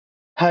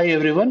Hi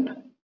everyone.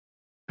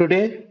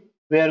 Today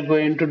we are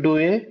going to do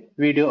a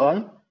video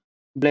on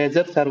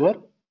Blazor Server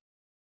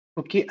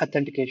Cookie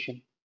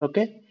Authentication.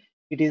 Okay,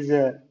 it is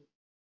a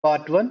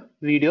part 1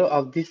 video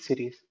of this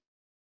series.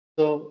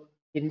 So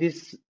in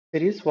this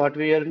series, what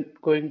we are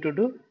going to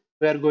do,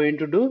 we are going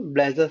to do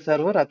Blazor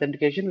Server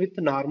Authentication with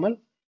normal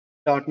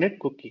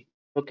 .NET cookie.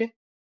 Okay,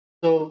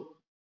 so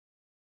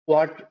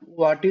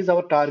what is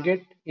our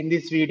target in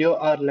this video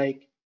are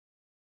like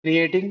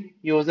creating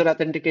user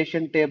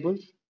authentication tables,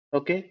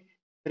 okay,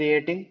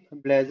 creating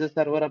Blazor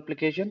server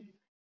application,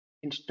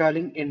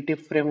 installing NT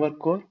framework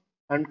core,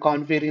 and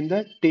configuring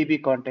the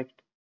DB context.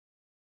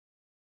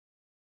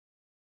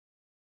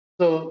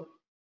 So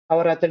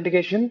our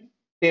authentication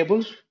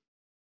tables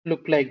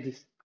look like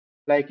this,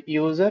 like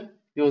user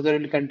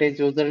will contain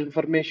user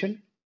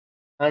information,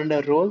 and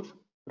roles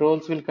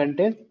will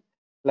contain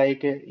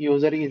like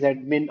user is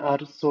admin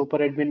or super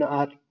admin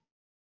or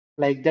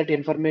like that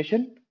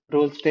information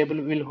roles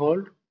table will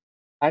hold,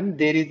 and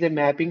there is a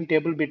mapping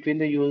table between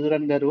the user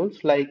and the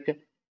roles like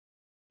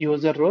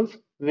user roles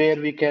where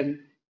we can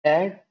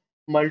add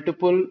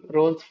multiple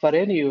roles for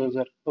any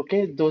user.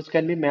 Okay, those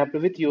can be mapped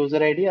with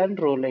user ID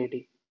and role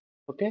ID.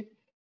 Okay,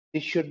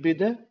 this should be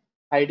the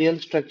ideal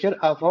structure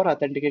of our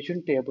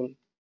authentication table.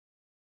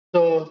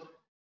 So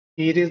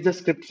here is the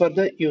script for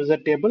the user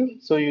table.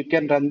 So you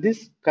can run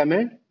this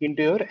command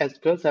into your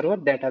SQL Server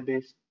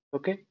database.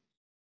 Okay,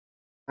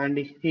 and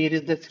here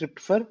is the script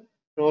for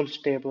roles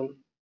table,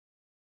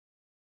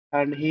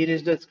 and here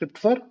is the script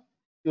for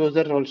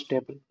user roles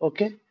table.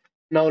 Okay,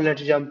 now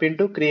let's jump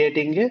into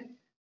creating a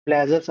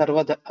Blazor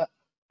server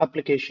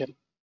application.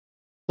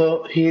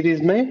 So here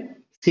is my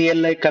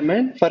CLI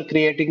command for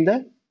creating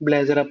the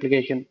Blazor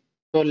application.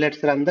 So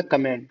let's run the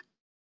command.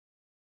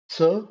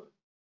 So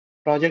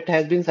project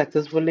has been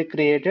successfully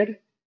created.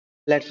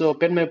 Let's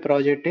open my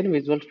project in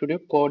Visual Studio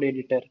Code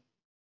Editor.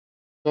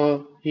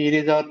 So here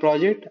is our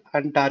project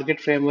and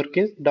target framework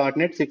is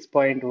 .NET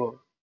 6.0.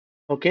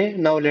 Okay,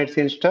 now let's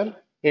install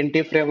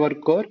NT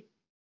Framework Core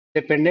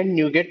dependent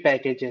NuGet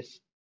packages.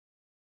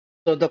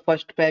 So the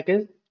first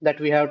package that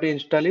we have to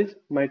install is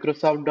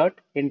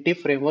Microsoft.NT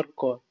Framework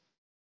Core.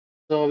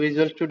 So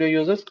Visual Studio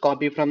users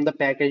copy from the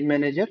package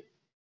manager.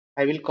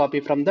 I will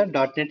copy from the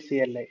 .NET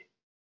CLI.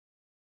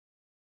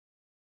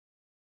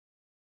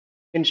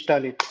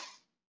 Install it.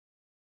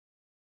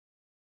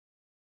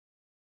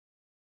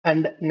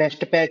 And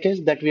next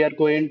package that we are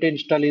going to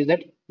install is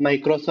that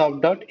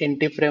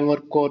Microsoft.NT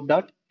Framework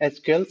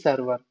Core.SQL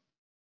Server.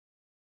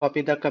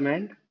 Copy the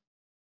command.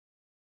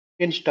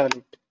 Install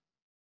it.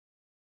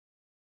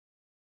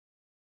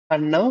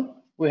 And now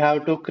we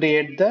have to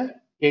create the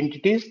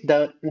entities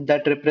that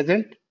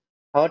represent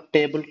our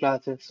table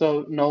classes.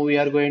 So now we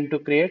are going to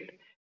create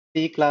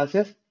 3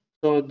 classes.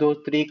 So those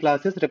 3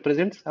 classes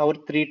represents our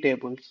 3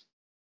 tables.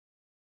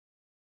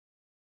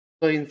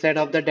 So inside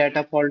of the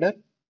data folder,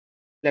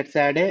 let's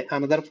add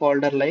another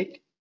folder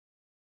like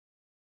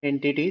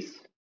entities.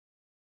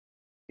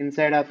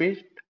 Inside of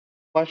it,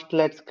 first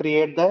let's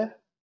create the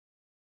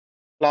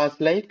class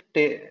like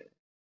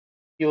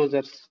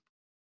users.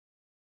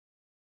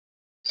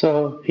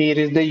 So here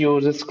is the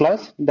users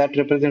class that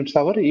represents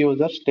our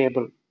users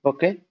table.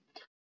 Okay.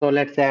 So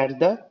let's add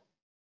the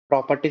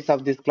properties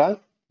of this class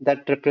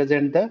that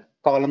represent the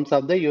columns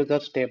of the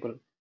users table.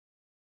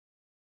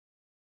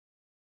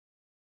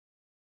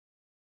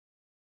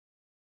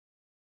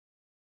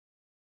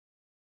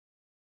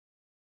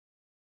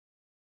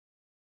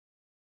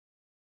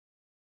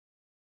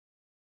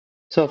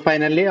 So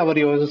finally, our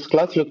users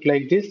class look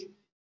like this,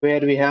 where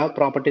we have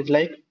properties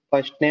like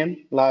first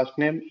name, last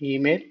name,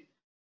 email,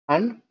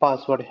 and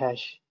password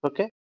hash.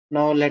 Okay.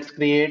 Now let's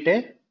create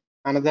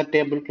another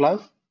table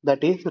class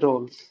that is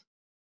roles.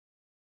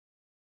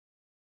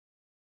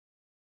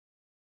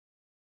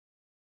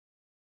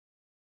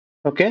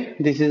 Okay.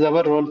 This is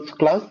our roles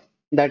class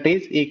that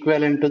is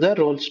equivalent to the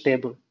roles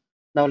table.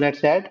 Now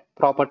let's add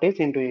properties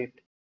into it.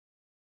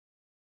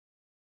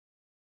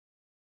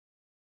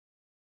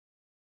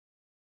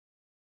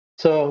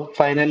 So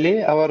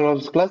finally, our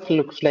roles class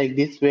looks like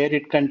this, where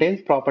it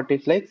contains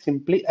properties like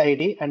simply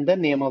ID and the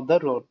name of the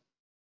role.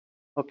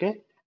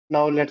 Okay.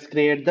 Now let's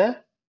create the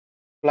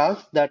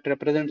class that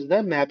represents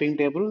the mapping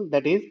table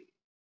that is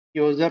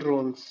user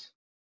roles.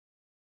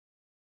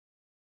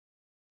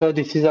 So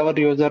this is our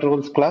user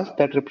roles class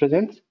that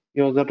represents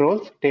user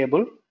roles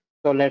table.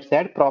 So let's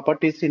add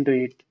properties into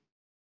it.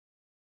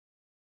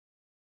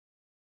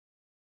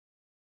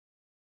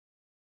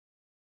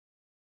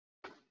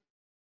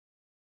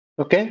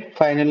 Okay.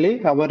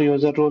 Finally, our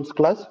user roles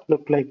class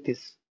look like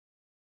this.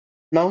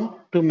 Now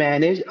to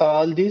manage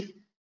all these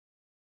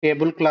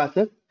table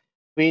classes,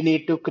 we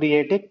need to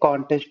create a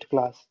context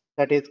class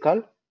that is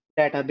called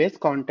database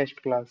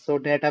context class. So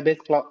database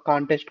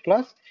context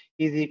class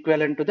is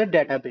equivalent to the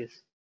database.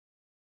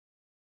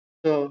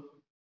 So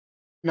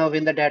now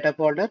in the data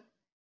folder,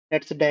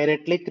 let's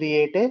directly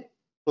create a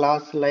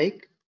class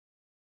like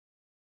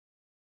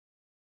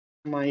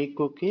my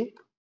cookie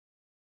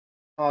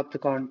auth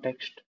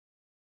context.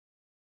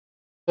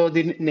 So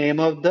the name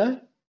of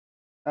the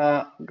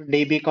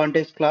DB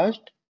context class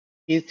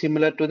is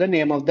similar to the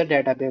name of the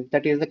database.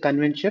 That is the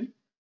convention,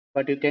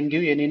 but you can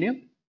give any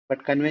name.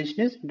 But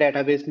convention is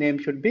database name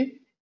should be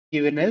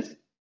given as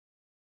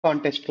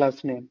context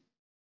class name.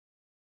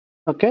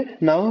 Okay,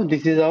 now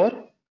this is our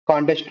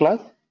context class.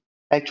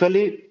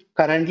 Actually,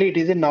 currently it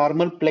is a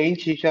normal plain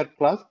C#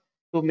 class.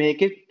 To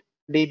make it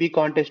DB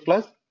context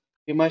class,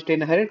 we must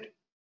inherit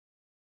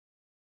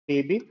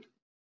DB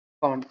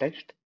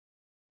context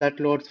that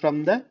loads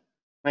from the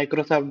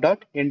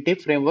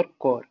Microsoft.NT Framework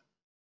core.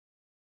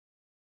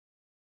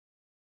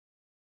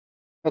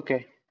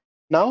 Okay,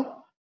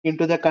 now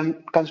into the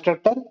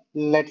constructor,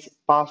 let's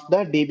pass the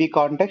DB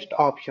context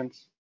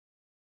options.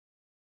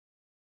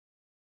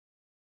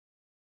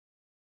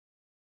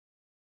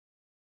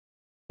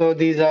 So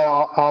these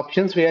are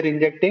options we are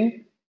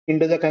injecting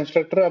into the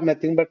constructor are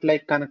nothing but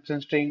like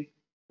connection string,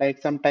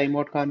 like some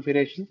timeout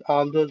configurations.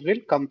 All those will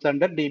comes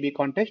under DB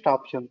context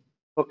option.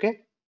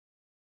 Okay.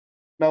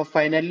 Now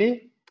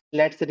finally,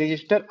 let's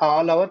register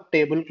all our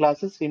table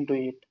classes into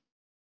it.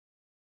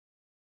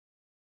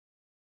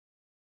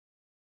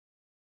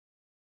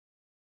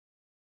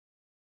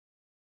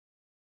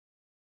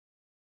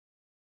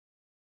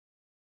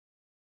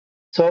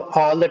 So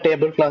all the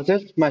table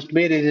classes must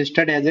be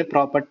registered as a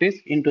properties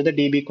into the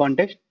DB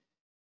context.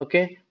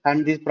 Okay,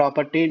 and this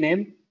property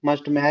name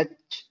must match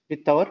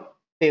with our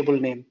table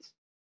names.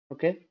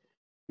 Okay.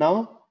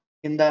 Now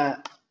in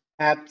the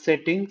app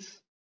settings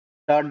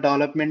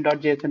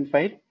 .development.json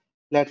file,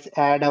 let's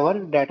add our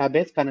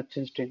database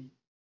connection string.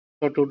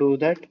 So to do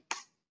that,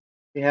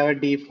 we have a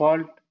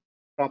default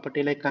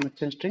property like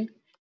connection string.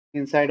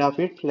 Inside of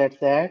it,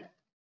 let's add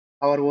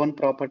our own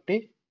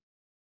property.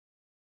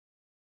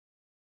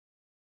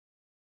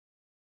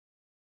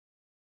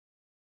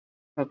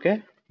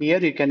 Okay, here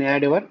you can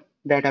add your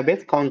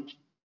database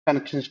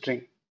connection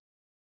string.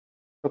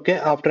 Okay,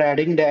 after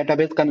adding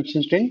database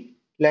connection string,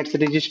 let's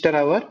register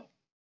our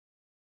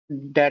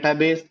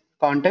database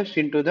context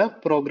into the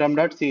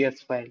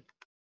program.cs file.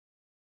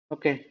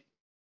 Okay,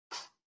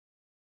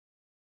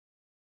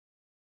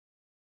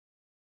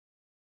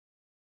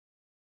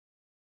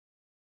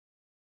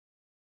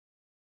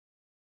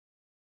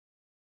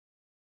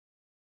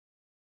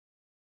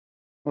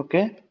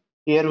 okay.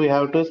 Here we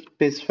have to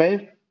specify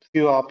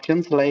few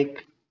options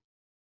like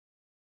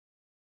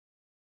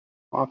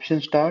option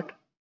start,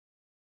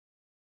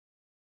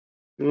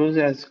 use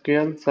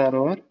SQL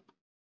Server.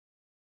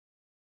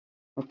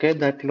 Okay,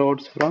 that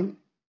loads from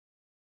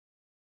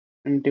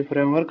NT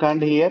framework,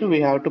 and here we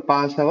have to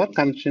pass our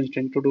connection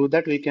string. To do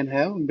that, we can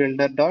have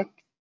builder dot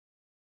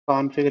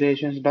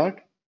configurations dot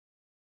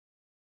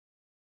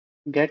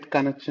get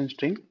connection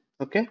string.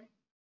 Okay,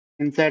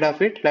 inside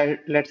of it,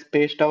 let's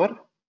paste our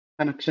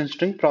connection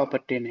string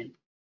property name.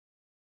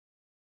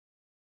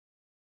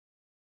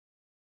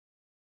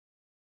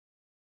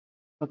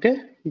 Okay,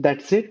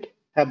 that's it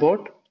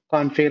about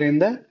configuring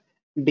the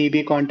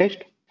DB context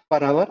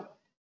for our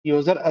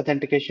user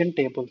authentication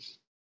tables.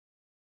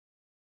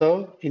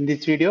 So in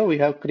this video, we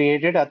have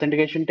created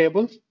authentication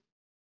tables,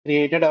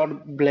 created our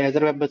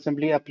Blazor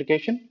WebAssembly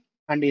application,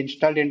 and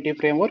installed NT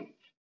framework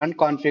and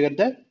configured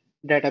the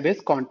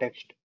database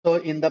context. So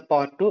in the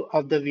part 2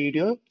 of the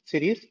video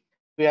series,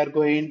 we are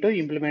going to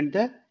implement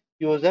the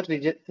user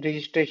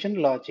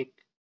registration logic.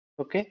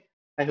 Okay,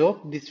 I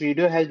hope this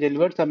video has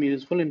delivered some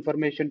useful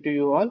information to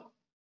you all.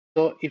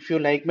 So if you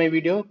like my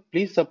video,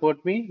 please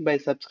support me by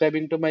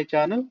subscribing to my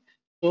channel.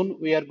 Soon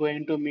we are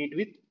going to meet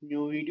with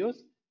new videos.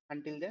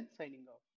 Until then, signing off.